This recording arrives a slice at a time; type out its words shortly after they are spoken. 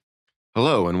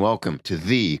Hello and welcome to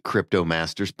the Crypto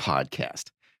Masters podcast,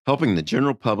 helping the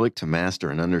general public to master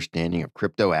an understanding of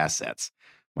crypto assets.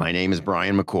 My name is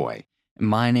Brian McCoy.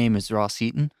 My name is Ross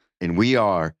Eaton. And we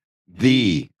are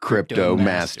the Crypto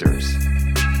Masters.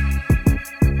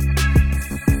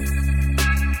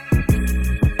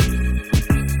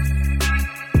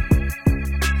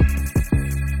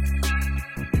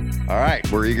 All right,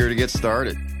 we're eager to get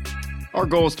started. Our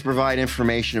goal is to provide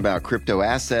information about crypto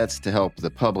assets to help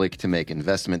the public to make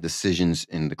investment decisions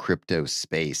in the crypto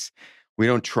space. We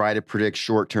don't try to predict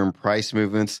short-term price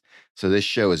movements, so this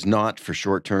show is not for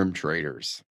short-term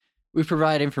traders. We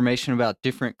provide information about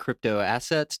different crypto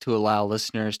assets to allow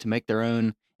listeners to make their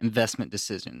own investment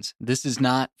decisions. This is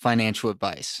not financial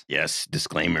advice. Yes,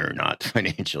 disclaimer, not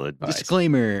financial advice.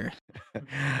 Disclaimer.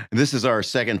 This is our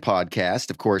second podcast.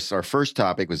 Of course, our first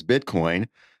topic was Bitcoin.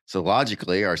 So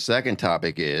logically, our second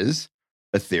topic is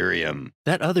Ethereum.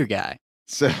 That other guy.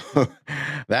 So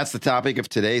that's the topic of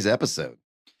today's episode.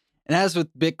 And as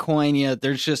with Bitcoin,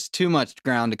 there's just too much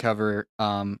ground to cover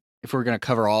if we're going to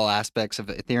cover all aspects of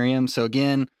Ethereum. So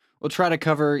again, we'll try to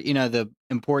cover, the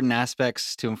important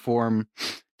aspects to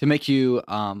make you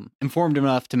informed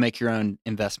enough to make your own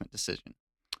investment decision.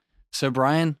 So,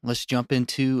 Brian, let's jump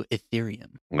into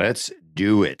Ethereum. Let's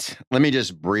do it. Let me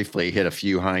just briefly hit a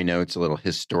few high notes, a little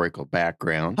historical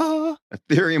background.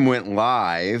 Ethereum went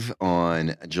live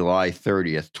on July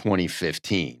 30th,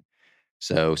 2015.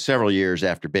 So several years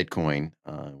after Bitcoin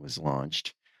was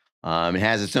launched. It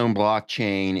has its own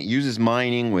blockchain. It uses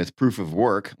mining with proof of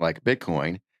work like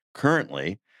Bitcoin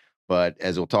currently. But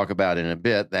as we'll talk about in a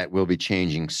bit, that will be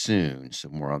changing soon. So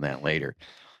more on that later.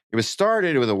 It was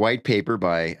started with a white paper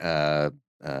by a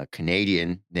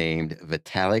Canadian named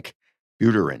Vitalik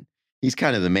Buterin. He's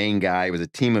kind of the main guy. It was a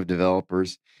team of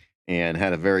developers and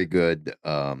had a very good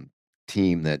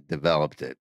team that developed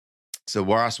it. So,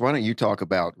 Ross, why don't you talk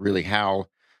about really how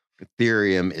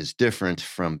Ethereum is different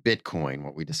from Bitcoin,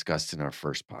 what we discussed in our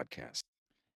first podcast?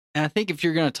 And I think if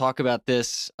you're going to talk about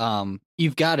this,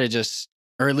 you've got to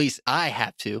or at least I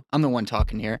have to, I'm the one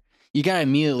talking here. You got to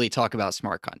immediately talk about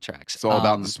smart contracts. It's all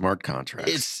about the smart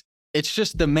contracts. It's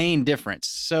just the main difference.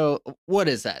 So what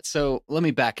is that? So let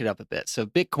me back it up a bit. So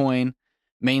Bitcoin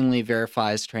mainly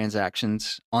verifies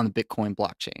transactions on the Bitcoin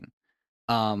blockchain.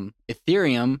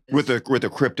 Ethereum with a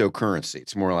cryptocurrency.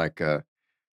 It's more like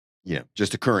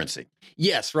just a currency.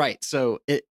 Yes, right. So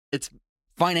it's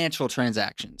financial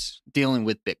transactions dealing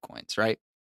with Bitcoins, right?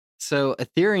 So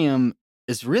Ethereum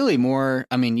is really more,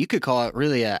 you could call it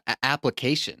really a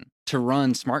application to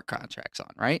run smart contracts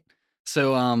on, right?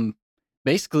 So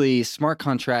basically smart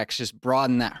contracts just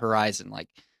broaden that horizon. Like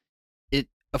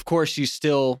of course you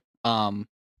still Ethereum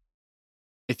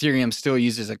still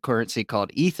uses a currency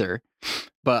called Ether,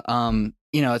 but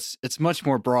it's much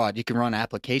more broad. You can run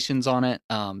applications on it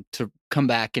to come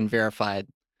back and verify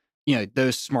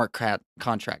those smart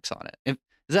contracts on it.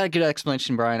 Is that a good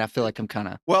explanation, Brian? I feel like I'm kind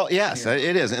of... Well, yes,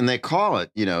 it is. And they call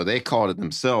it, they called it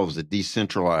themselves a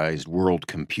decentralized world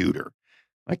computer.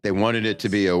 Like they wanted it to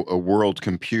be a world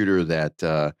computer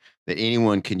that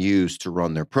anyone can use to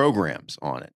run their programs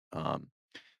on it.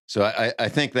 So I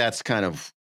think that's kind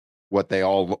of what they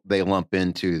lump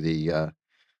into the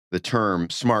term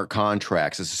smart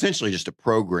contracts. It's essentially just a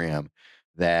program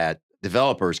that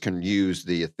developers can use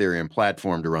the Ethereum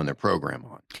platform to run their program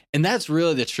on. And that's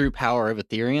really the true power of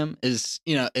Ethereum is,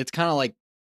 it's kind of like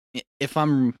if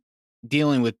I'm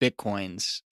dealing with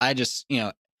Bitcoins, I just,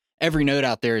 every node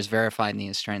out there is verifying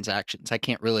these transactions. I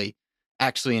can't really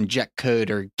actually inject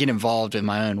code or get involved in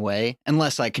my own way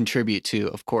unless I contribute to,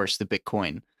 of course, the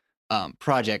Bitcoin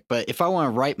project. But if I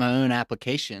want to write my own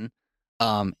application,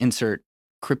 insert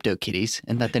Crypto Kitties,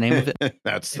 isn't that the name of it?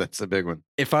 That's a big one.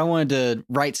 If I wanted to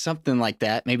write something like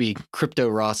that, maybe Crypto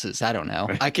Rosses, I don't know.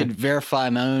 I could verify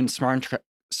my own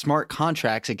smart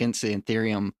contracts against the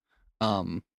Ethereum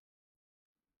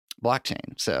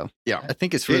blockchain. So yeah, I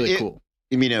think it's really cool.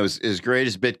 As great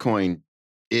as Bitcoin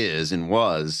is and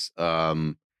was,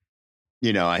 I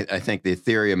think the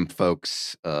Ethereum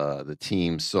folks, the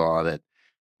team saw that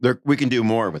we can do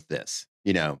more with this.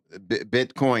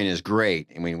 Bitcoin is great.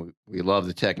 We love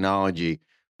the technology,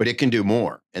 but it can do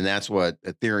more. And that's what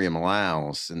Ethereum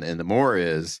allows. And the more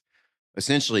is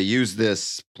essentially use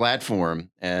this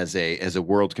platform as a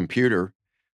world computer,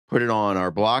 put it on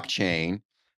our blockchain,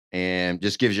 and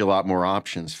just gives you a lot more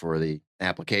options for the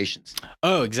applications.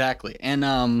 Oh, exactly. And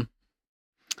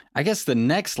I guess the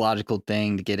next logical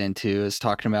thing to get into is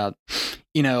talking about,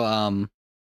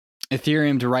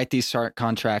 Ethereum to write these smart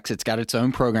contracts. It's got its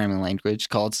own programming language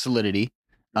called Solidity.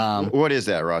 What is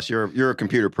that, Ross? You're a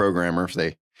computer programmer.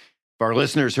 If our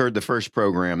listeners heard the first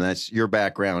program, that's your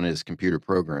background is computer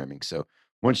programming. So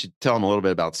why don't you tell them a little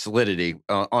bit about Solidity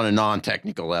on a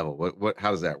non-technical level?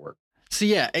 How does that work? So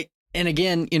yeah, and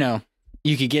again,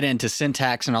 you could get into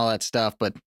syntax and all that stuff,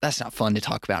 but that's not fun to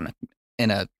talk about in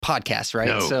a podcast, right?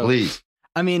 No, So, please.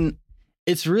 I mean,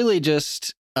 it's really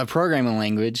just a programming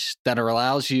language that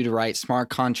allows you to write smart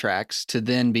contracts to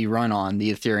then be run on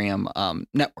the Ethereum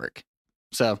network.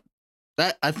 So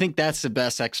I think that's the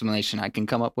best explanation I can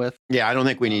come up with. Yeah, I don't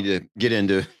think we need to get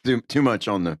into too much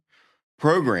on the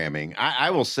programming.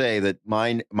 I will say that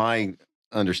my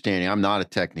understanding, I'm not a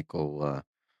technical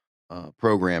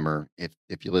programmer.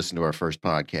 If you listen to our first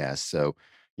podcast, so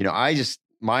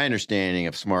my understanding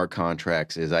of smart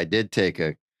contracts is I did take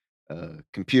a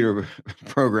computer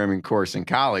programming course in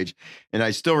college, and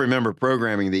I still remember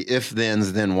programming the if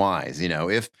thens then whys.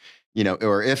 Or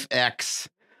if X,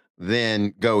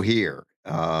 then go here.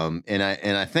 And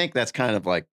I think that's kind of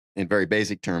like in very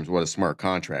basic terms what a smart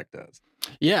contract does.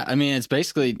 Yeah, I mean, it's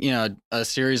basically, a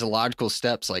series of logical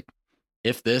steps like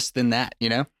if this, then that,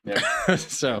 Yeah.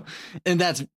 So, and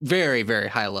that's very, very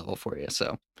high level for you.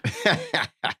 So,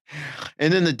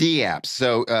 and then the DApps.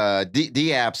 So,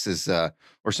 DApps is,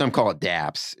 or some call it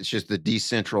DApps. It's just the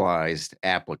decentralized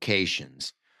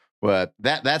applications. But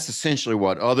that's essentially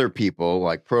what other people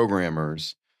like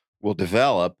programmers will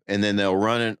develop, and then they'll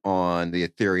run it on the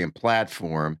Ethereum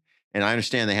platform. And I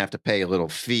understand they have to pay a little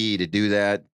fee to do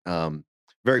that.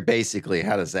 Very basically,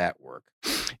 how does that work?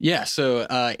 Yeah. So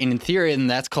in Ethereum,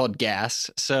 that's called gas.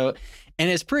 So, and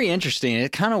it's pretty interesting.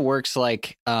 It kind of works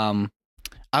like I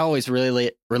always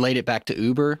really relate it back to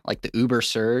Uber, like the Uber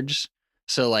surge.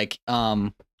 So like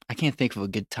I can't think of a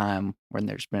good time when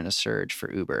there's been a surge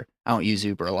for Uber. I don't use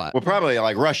Uber a lot. Well, probably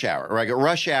like rush hour, right?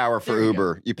 Rush hour for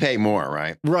Uber, you pay more,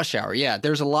 right? Rush hour, yeah.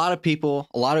 There's a lot of people,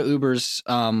 a lot of Ubers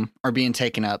are being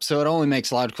taken up. So it only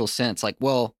makes logical sense. Like,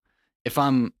 well, if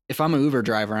I'm an Uber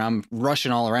driver and I'm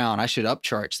rushing all around, I should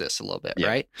upcharge this a little bit,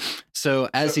 right? So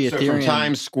Ethereum, from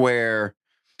Times Square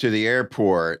to the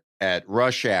airport at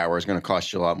rush hour is going to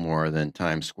cost you a lot more than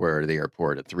Times Square to the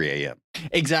airport at 3 a.m.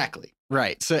 Exactly.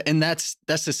 Right. So, and that's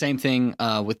the same thing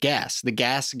with gas. The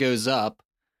gas goes up,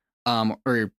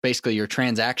 or basically your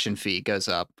transaction fee goes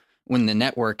up when the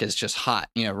network is just hot,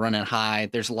 running high.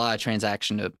 There's a lot of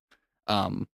transaction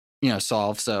to,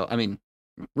 solve. So, I mean,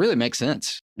 really makes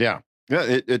sense. Yeah,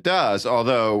 it does.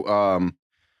 Although,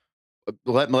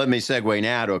 let me segue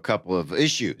now to a couple of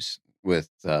issues with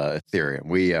Ethereum.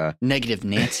 We negative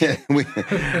Nancy.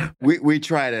 we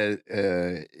try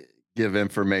to give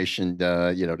information,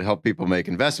 to help people make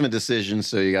investment decisions.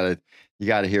 So you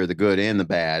got to hear the good and the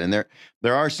bad. And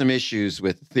there are some issues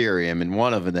with Ethereum, and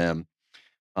one of them,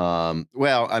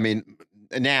 well, I mean,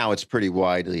 now it's pretty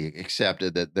widely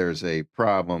accepted that there's a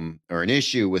problem or an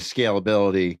issue with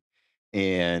scalability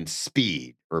and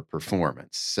speed or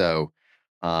performance. So,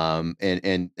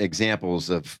 and examples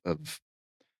of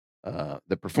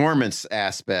the performance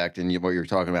aspect and what you're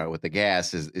talking about with the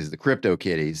gas is the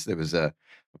CryptoKitties. There was a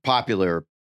popular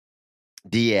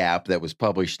DApp that was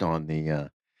published on the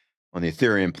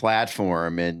Ethereum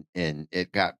platform, and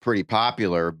it got pretty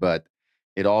popular, but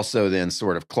it also then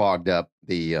sort of clogged up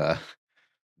the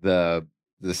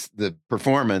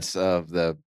performance of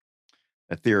the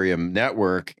Ethereum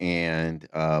network and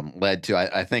led to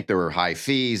I think there were high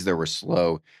fees, there were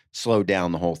slowed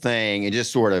down the whole thing. It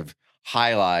just sort of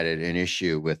highlighted an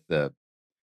issue with the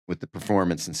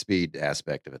performance and speed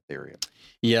aspect of Ethereum.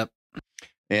 Yep.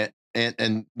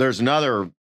 And there's another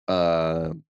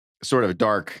sort of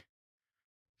dark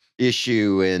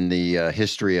issue in the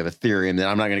history of Ethereum that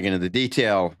I'm not going to get into the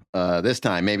detail this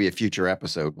time. Maybe a future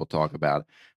episode we'll talk about.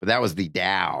 But that was the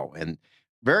DAO. And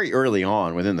very early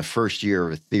on, within the first year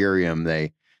of Ethereum,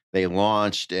 they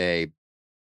launched a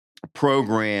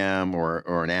program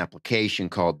or an application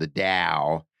called the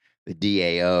DAO, the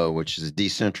DAO, which is a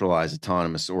decentralized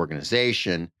autonomous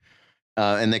organization.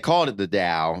 And they called it the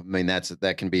DAO. I mean,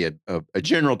 that can be a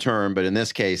general term, but in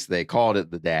this case, they called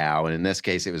it the DAO. And in this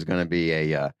case, it was going to be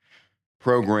a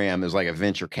program. It was like a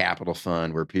venture capital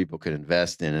fund where people could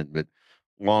invest in it. But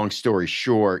long story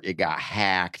short, it got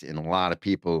hacked, and a lot of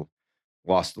people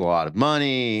lost a lot of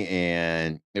money.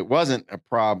 And it wasn't a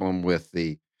problem with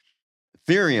the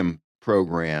Ethereum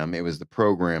program. It was the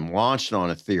program launched on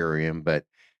Ethereum, but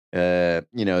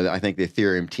I think the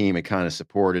Ethereum team had kind of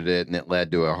supported it, and it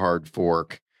led to a hard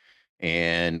fork,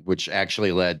 and which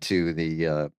actually led to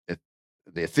the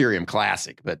Ethereum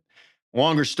Classic. But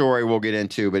longer story we'll get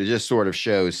into, but it just sort of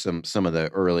shows some of the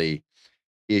early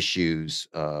issues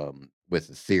with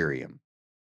Ethereum,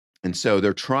 and so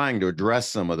they're trying to address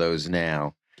some of those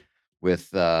now with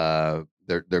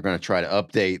they're going to try to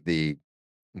update the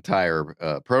entire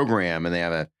program,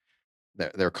 and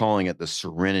they're calling it the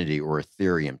Serenity or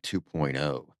Ethereum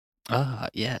 2.0. Ah,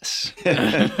 yes.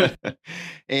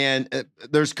 And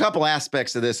there's a couple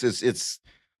aspects of this. It's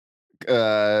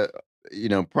uh,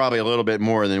 probably a little bit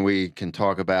more than we can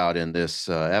talk about in this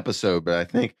episode, but I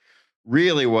think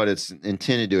really what it's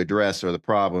intended to address are the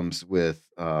problems with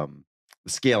the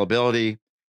scalability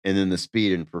and then the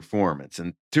speed and performance.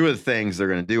 And two of the things they're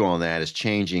going to do on that is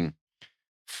changing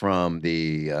from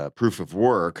the proof of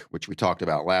work, which we talked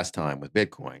about last time with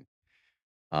Bitcoin.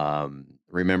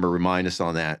 Remind us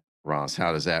on that, Ross.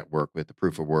 How does that work with the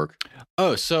proof of work?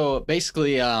 Oh, so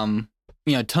basically,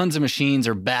 tons of machines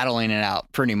are battling it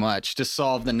out pretty much to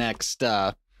solve the next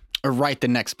or write the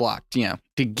next block,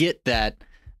 to get that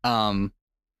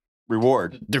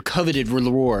reward, their coveted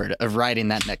reward of writing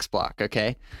that next block.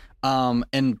 Okay.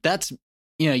 And that's,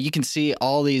 you can see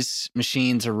all these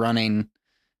machines are running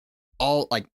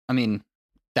hundreds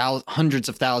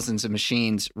of thousands of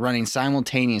machines running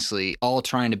simultaneously, all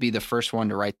trying to be the first one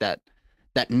to write that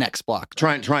next block.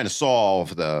 Trying to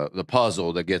solve the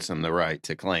puzzle that gets them the right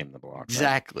to claim the block. Right?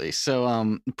 Exactly.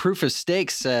 So proof of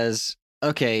stake says,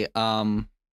 okay,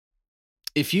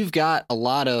 if you've got a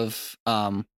lot of,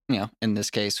 in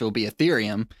this case, it will be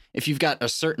Ethereum. If you've got a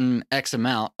certain X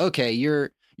amount, okay,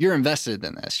 you're invested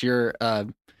in this. You're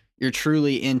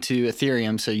truly into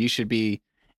Ethereum, so you should be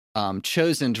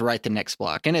chosen to write the next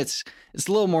block. And it's a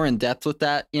little more in depth with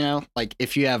that, like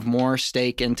if you have more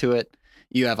stake into it,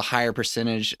 you have a higher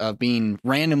percentage of being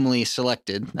randomly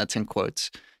selected, that's in quotes,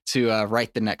 to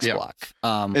write the next block.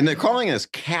 And they're calling this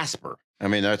Casper. I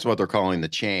mean, that's what they're calling the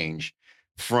change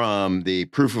from the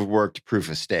proof of work to proof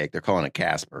of stake. They're calling it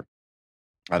Casper.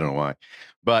 I don't know why.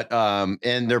 But,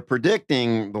 and they're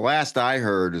predicting, the last I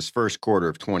heard is first quarter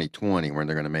of 2020 when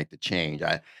they're going to make the change.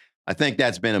 I think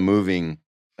that's been a moving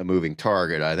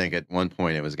target. I think at one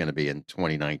point it was going to be in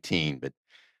 2019, but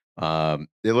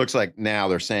it looks like now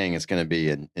they're saying it's going to be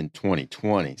in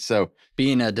 2020. So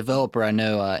being a developer, I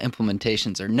know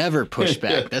implementations are never pushed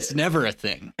back. That's never a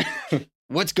thing.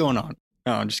 What's going on?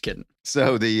 Oh, I'm just kidding.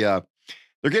 So they're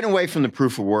getting away from the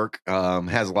proof of work.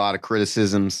 Has a lot of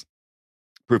criticisms.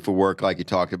 Proof of work, like you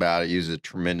talked about, it uses a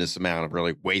tremendous amount of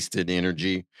really wasted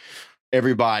energy.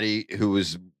 Everybody who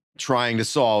was trying to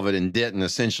solve it and didn't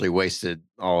essentially wasted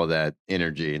all of that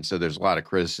energy. And so there's a lot of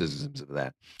criticisms of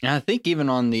that. And I think even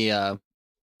on the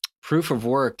proof of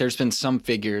work, there's been some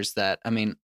figures that,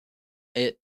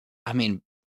 it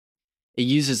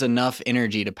uses enough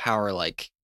energy to power like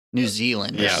New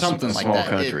Zealand or something like that.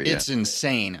 Country, it's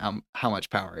insane how much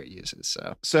power it uses.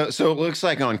 So it looks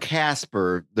like on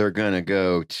Casper, they're going to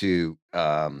go to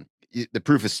the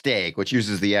proof of stake, which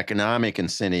uses the economic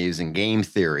incentives and game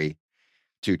theory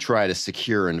to try to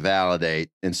secure and validate.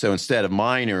 And so instead of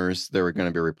miners, they're going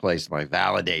to be replaced by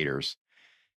validators.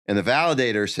 And the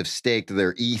validators have staked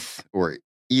their ETH or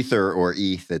Ether or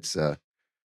ETH. It's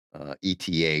ETH.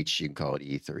 You can call it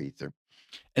Ether.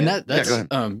 And that's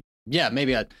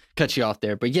maybe I cut you off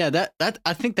there, but yeah, that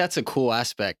I think that's a cool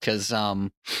aspect because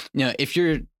if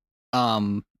you're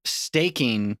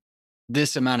staking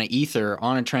this amount of Ether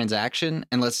on a transaction,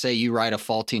 and let's say you write a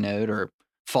faulty node or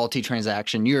faulty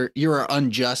transaction, you're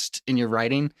unjust in your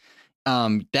writing,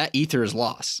 that Ether is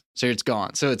lost, so it's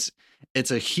gone. So it's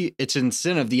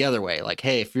incentive the other way. Like,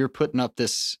 hey, if you're putting up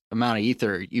this amount of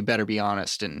Ether, you better be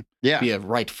honest and be a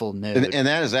rightful node. And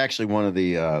that is actually one of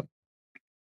the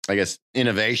I guess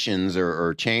innovations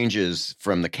or changes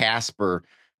from the Casper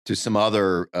to some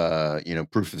other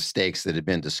proof of stakes that had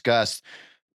been discussed,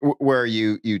 where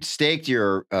you'd staked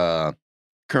your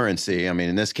currency. I mean,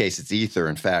 in this case, it's Ether.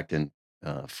 In fact,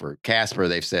 for Casper,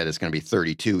 they've said it's going to be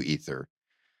 32 Ether.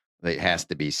 It has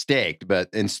to be staked. But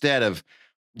instead of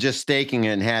just staking it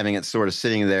and having it sort of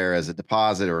sitting there as a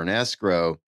deposit or an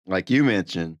escrow, like you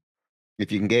mentioned,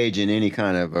 if you engage in any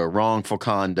kind of wrongful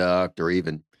conduct or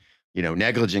even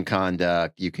negligent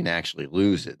conduct, you can actually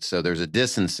lose it. So there's a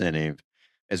disincentive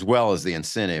as well as the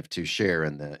incentive to share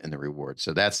in the reward.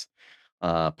 So that's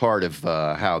part of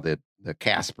how the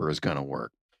Casper is going to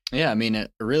work. Yeah, I mean,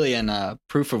 really in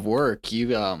proof of work, you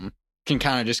can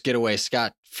kind of just get away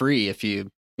scot-free if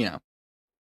you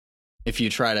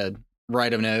try to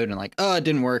write a node and like, oh, it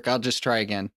didn't work, I'll just try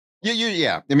again.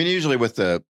 Yeah. I mean, usually with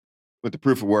the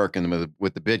proof of work and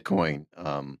with the Bitcoin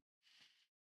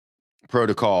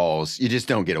protocols, you just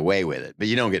don't get away with it, but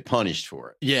you don't get punished for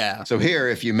it. Yeah. So here,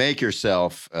 if you make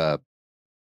yourself a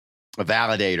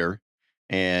validator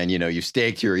and you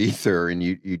staked your Ether and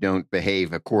you don't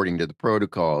behave according to the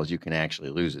protocols, you can actually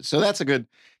lose it. So that's a good,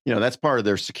 that's part of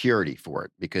their security for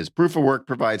it, because proof of work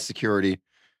provides security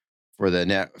for the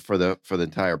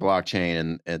entire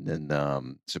blockchain, and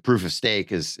then so proof of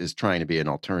stake is trying to be an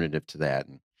alternative to that.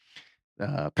 And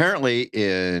apparently,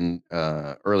 in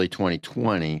early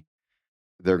 2020,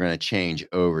 they're going to change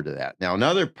over to that. Now,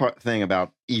 another thing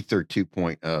about Ether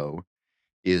 2.0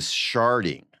 is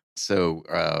sharding. So,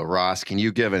 Ross, can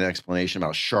you give an explanation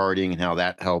about sharding and how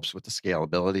that helps with the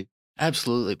scalability?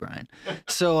 Absolutely, Brian.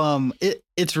 So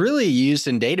it's really used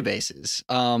in databases.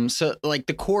 So like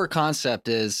the core concept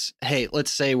is, hey,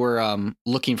 let's say we're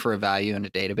looking for a value in a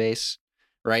database,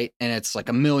 right? And it's like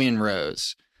 1,000,000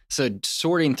 rows. So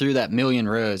sorting through that 1,000,000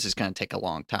 rows is going to take a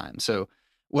long time. So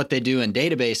what they do in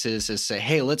databases is say,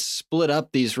 hey, let's split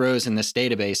up these rows in this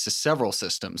database to several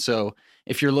systems. So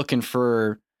if you're looking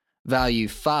for value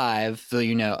 5, so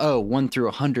you know, oh, 1 through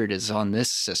 100 is on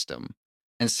this system,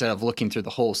 instead of looking through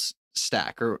the whole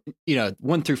stack, or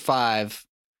 1 through 5,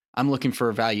 I'm looking for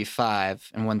a value 5,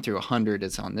 and 1 through 100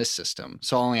 is on this system,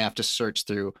 so I only have to search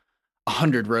through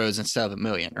 100 rows instead of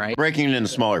 1,000,000, right? Breaking it into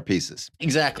smaller pieces.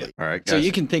 Exactly. All right. So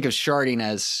you can think of sharding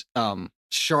as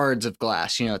shards of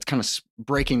glass. It's kind of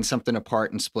breaking something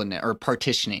apart and splitting it, or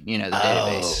partitioning, the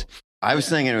database. I was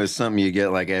thinking it was something you get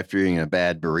like after eating a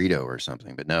bad burrito or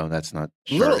something, but no, that's not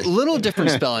sharding. Little different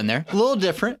spelling there. A little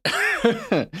different.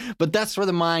 But that's where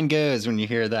the mind goes when you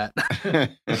hear that.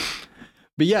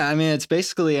 But yeah, I mean, it's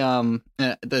basically and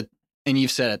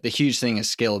you've said it, the huge thing is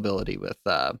scalability with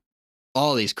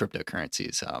all these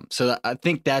cryptocurrencies. So I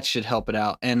think that should help it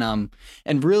out. And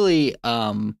really,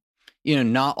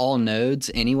 not all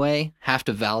nodes anyway have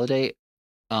to validate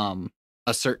a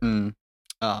certain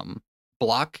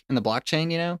block in the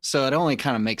blockchain, so it only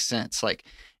kind of makes sense. Like,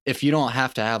 if you don't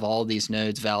have to have all these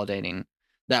nodes validating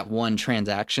that one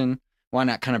transaction, why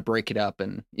not kind of break it up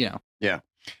and, Yeah.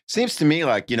 Seems to me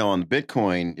like, on the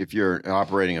Bitcoin, if you're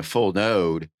operating a full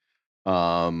node,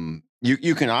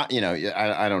 you can,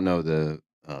 I don't know the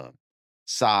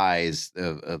size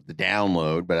of the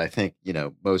download, but I think,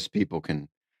 most people can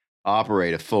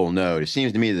operate a full node. It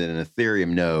seems to me that an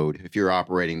Ethereum node, if you're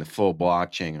operating the full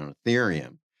blockchain on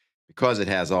Ethereum, because it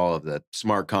has all of the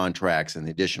smart contracts and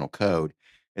the additional code,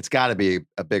 it's got to be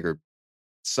a bigger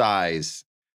size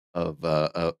of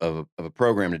a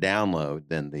program to download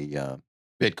than the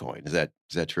Bitcoin. Is that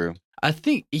true? I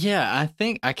think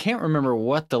I can't remember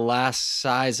what the last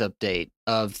size update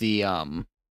of the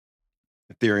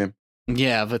Ethereum.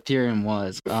 Yeah, of Ethereum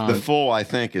was. The full, I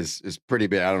think, is pretty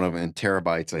big. I don't know, in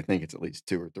terabytes. I think it's at least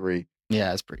 2 or 3.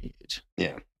 Yeah, it's pretty huge.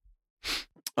 Yeah.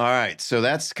 All right, so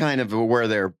that's kind of where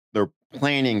they're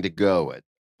planning to go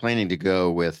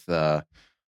with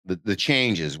the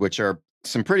changes, which are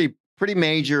some pretty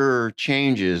major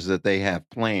changes that they have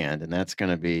planned, and that's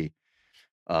going to be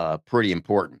pretty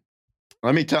important.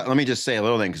 Let me just say a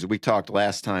little thing, because we talked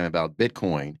last time about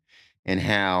Bitcoin and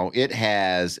how it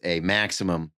has a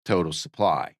maximum total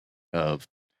supply of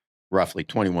roughly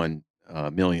 21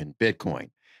 million Bitcoin.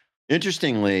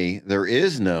 Interestingly, there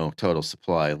is no total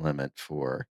supply limit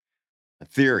for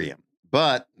Ethereum,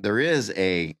 but there is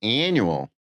a annual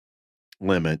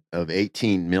limit of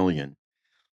 18 million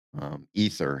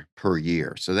Ether per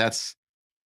year. So that's,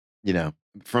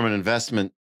 from an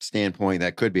investment standpoint,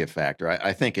 that could be a factor.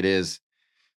 I think it is.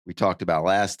 We talked about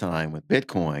last time with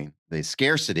Bitcoin, the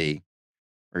scarcity,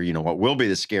 or, what will be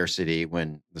the scarcity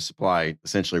when the supply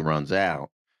essentially runs out,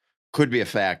 could be a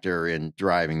factor in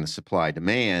driving the supply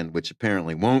demand, which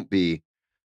apparently won't be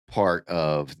part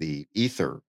of the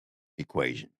Ether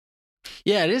equation.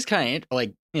 Yeah, it is kind of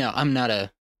like, I'm not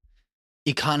a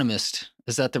economist.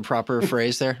 Is that the proper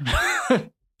phrase there?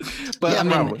 But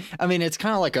yeah, I mean, it's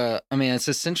kind of like it's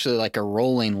essentially like a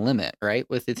rolling limit, right?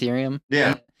 With Ethereum.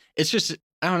 Yeah. It's just,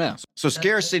 I don't know. So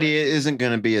scarcity isn't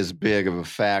going to be as big of a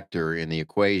factor in the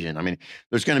equation. I mean,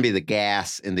 there's going to be the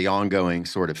gas and the ongoing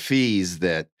sort of fees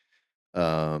that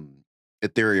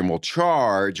Ethereum will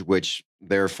charge, which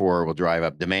therefore will drive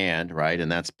up demand, right?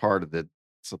 And that's part of the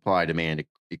supply demand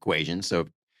equation. So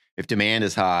if demand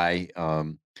is high,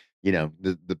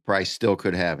 the price still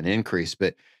could have an increase,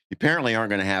 but you apparently aren't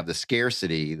going to have the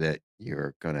scarcity that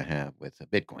you're going to have with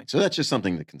Bitcoin. So that's just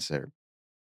something to consider.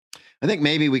 I think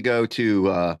maybe we go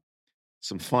to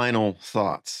some final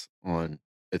thoughts on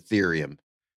Ethereum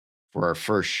for our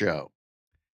first show.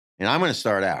 And I'm going to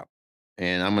start out,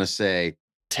 and I'm going to say,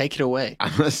 take it away. I'm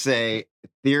going to say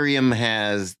Ethereum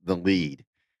has the lead,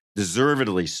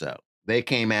 deservedly so. They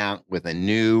came out with a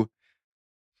new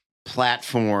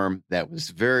platform that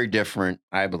was very different,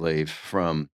 I believe,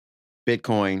 from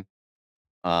Bitcoin.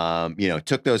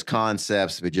 Took those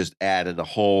concepts, but just added a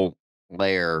whole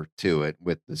layer to it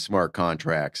with the smart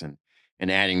contracts and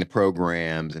adding the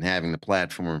programs and having the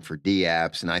platform for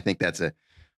dApps. And I think that's a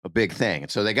a big thing.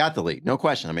 And so they got the lead, no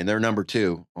question. I mean, they're number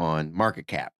 2 on market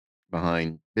cap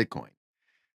behind Bitcoin.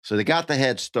 So they got the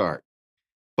head start.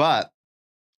 But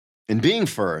in being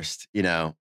first,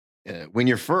 when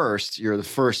you're first, you're the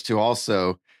first to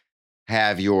also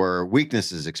have your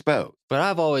weaknesses exposed. But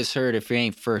I've always heard if you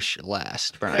ain't first, you're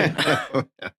last, Brian.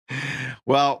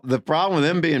 Well, the problem with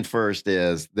them being first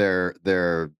is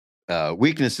their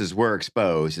weaknesses were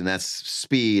exposed, and that's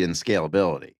speed and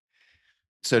scalability.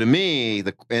 So to me,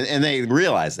 and they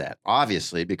realize that,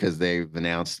 obviously, because they've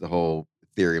announced the whole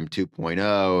Ethereum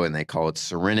 2.0, and they call it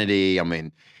Serenity. I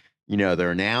mean,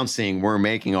 they're announcing we're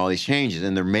making all these changes,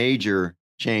 and they're major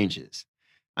changes.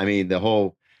 I mean, they're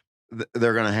going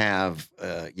to have,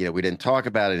 we didn't talk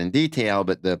about it in detail,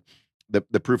 but the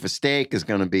proof of stake is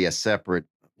going to be a separate,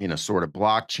 sort of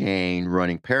blockchain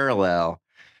running parallel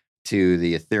to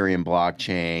the Ethereum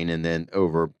blockchain. And then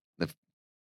over a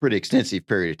pretty extensive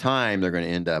period of time, they're going to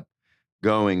end up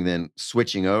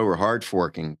switching over, hard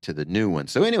forking to the new one.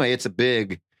 So anyway, it's a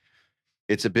big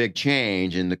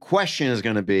change. And the question is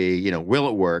going to be, will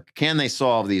it work? Can they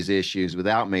solve these issues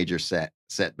without major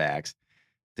setbacks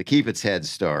to keep its head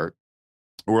start?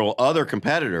 Or will other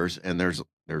competitors, and there's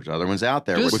other ones out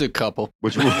there, just a couple,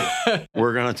 which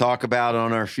we're going to talk about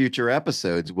on our future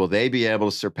episodes, will they be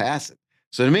able to surpass it?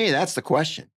 So to me, that's the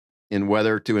question in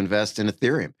whether to invest in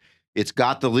Ethereum. It's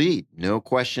got the lead, no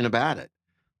question about it.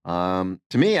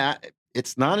 To me,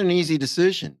 it's not an easy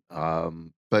decision.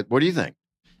 But what do you think?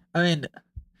 I mean,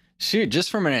 shoot, just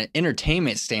from an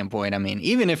entertainment standpoint, I mean,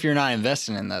 even if you're not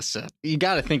investing in this, you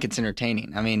got to think it's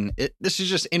entertaining. I mean, this is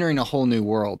just entering a whole new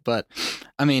world. But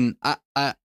I mean,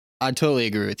 I totally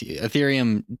agree with you.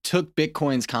 Ethereum took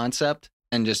Bitcoin's concept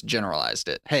and just generalized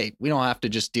it. Hey, we don't have to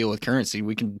just deal with currency.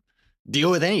 We can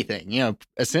deal with anything,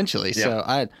 essentially. Yeah.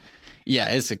 So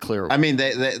it's a clear. I mean,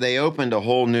 they opened a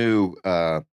whole new,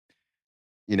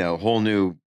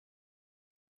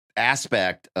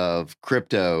 aspect of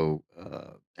crypto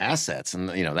assets, and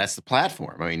that's the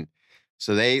platform. I mean,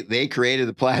 so they created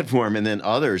the platform, and then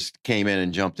others came in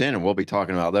and jumped in, and we'll be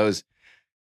talking about those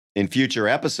in future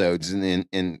episodes and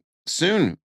in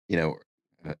soon,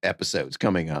 episodes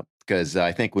coming up, because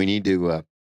I think we need to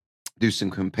do some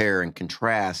compare and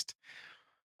contrast.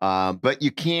 But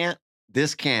you can't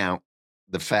discount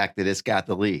the fact that it's got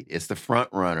the lead. It's the front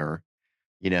runner.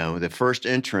 The first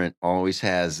entrant always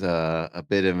has a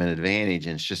bit of an advantage,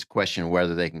 and it's just a question of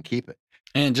whether they can keep it.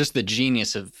 And just the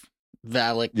genius of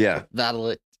Vitalik. Yeah.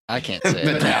 Vitalik. I can't say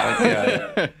it.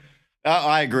 Yeah.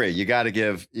 I agree. You got to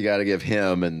give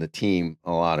him and the team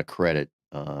a lot of credit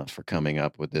for coming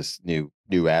up with this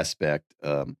new aspect.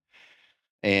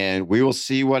 And we will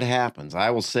see what happens.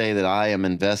 I will say that I am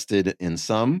invested in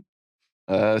some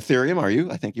Ethereum. Are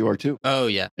you? I think you are too. Oh,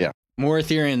 yeah. Yeah. More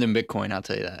Ethereum than Bitcoin, I'll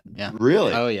tell you that. Yeah.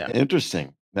 Really? Oh, yeah.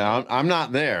 Interesting. Now, I'm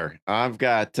not there. I've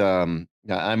got, I'm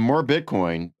more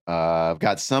Bitcoin. I've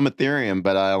got some Ethereum,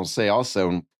 but I'll say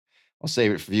also, I'll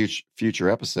save it for future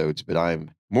episodes, but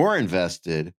I'm more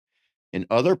invested in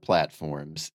other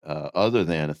platforms other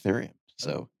than Ethereum.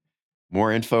 So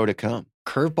more info to come.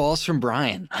 Curveballs from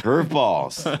Brian.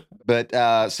 Curveballs. But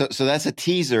so that's a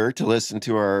teaser to listen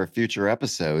to our future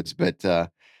episodes. But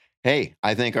hey,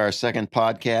 I think our second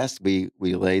podcast, we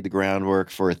laid the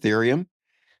groundwork for Ethereum,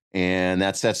 and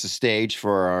that sets the stage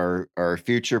for our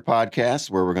future podcast,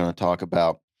 where we're going to talk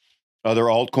about other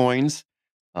altcoins.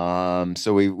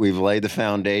 So we've laid the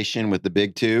foundation with the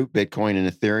big two, Bitcoin and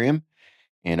Ethereum,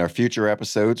 and our future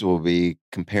episodes will be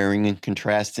comparing and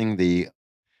contrasting the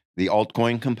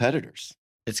altcoin competitors.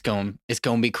 It's going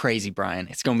to be crazy, Brian.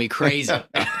 It's going to be crazy. All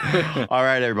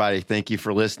right, everybody. Thank you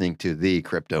for listening to the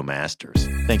Crypto Masters.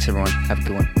 Thanks, everyone. Have a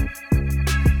good one.